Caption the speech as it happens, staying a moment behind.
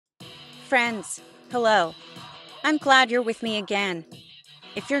friends. Hello. I'm glad you're with me again.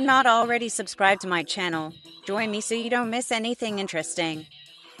 If you're not already subscribed to my channel, join me so you don't miss anything interesting.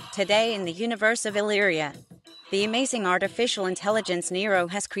 Today in the universe of Illyria, the amazing artificial intelligence Nero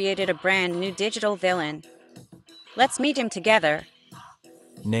has created a brand new digital villain. Let's meet him together.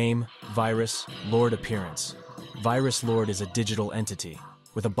 Name, Virus, Lord appearance. Virus Lord is a digital entity,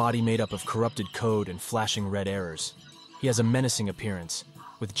 with a body made up of corrupted code and flashing red errors. He has a menacing appearance,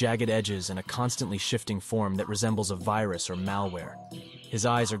 with jagged edges and a constantly shifting form that resembles a virus or malware. His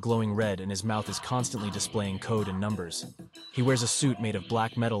eyes are glowing red and his mouth is constantly displaying code and numbers. He wears a suit made of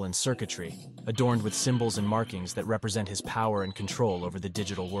black metal and circuitry, adorned with symbols and markings that represent his power and control over the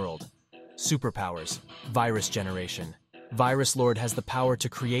digital world. Superpowers, virus generation. Virus Lord has the power to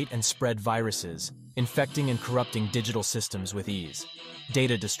create and spread viruses, infecting and corrupting digital systems with ease.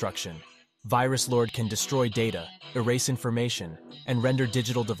 Data destruction. Virus Lord can destroy data, erase information, and render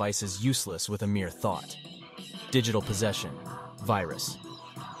digital devices useless with a mere thought. Digital possession. Virus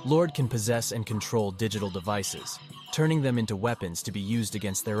Lord can possess and control digital devices, turning them into weapons to be used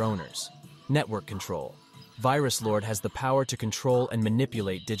against their owners. Network control. Virus Lord has the power to control and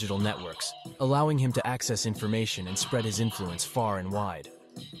manipulate digital networks, allowing him to access information and spread his influence far and wide.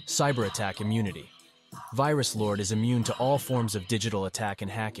 Cyber attack immunity. Virus Lord is immune to all forms of digital attack and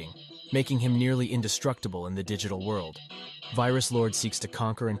hacking, making him nearly indestructible in the digital world. Virus Lord seeks to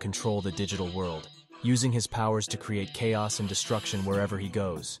conquer and control the digital world, using his powers to create chaos and destruction wherever he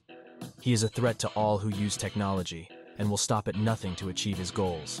goes. He is a threat to all who use technology, and will stop at nothing to achieve his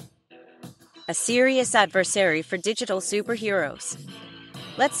goals. A serious adversary for digital superheroes.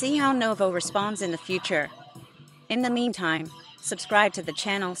 Let's see how Novo responds in the future. In the meantime, subscribe to the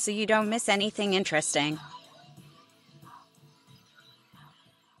channel so you don't miss anything interesting.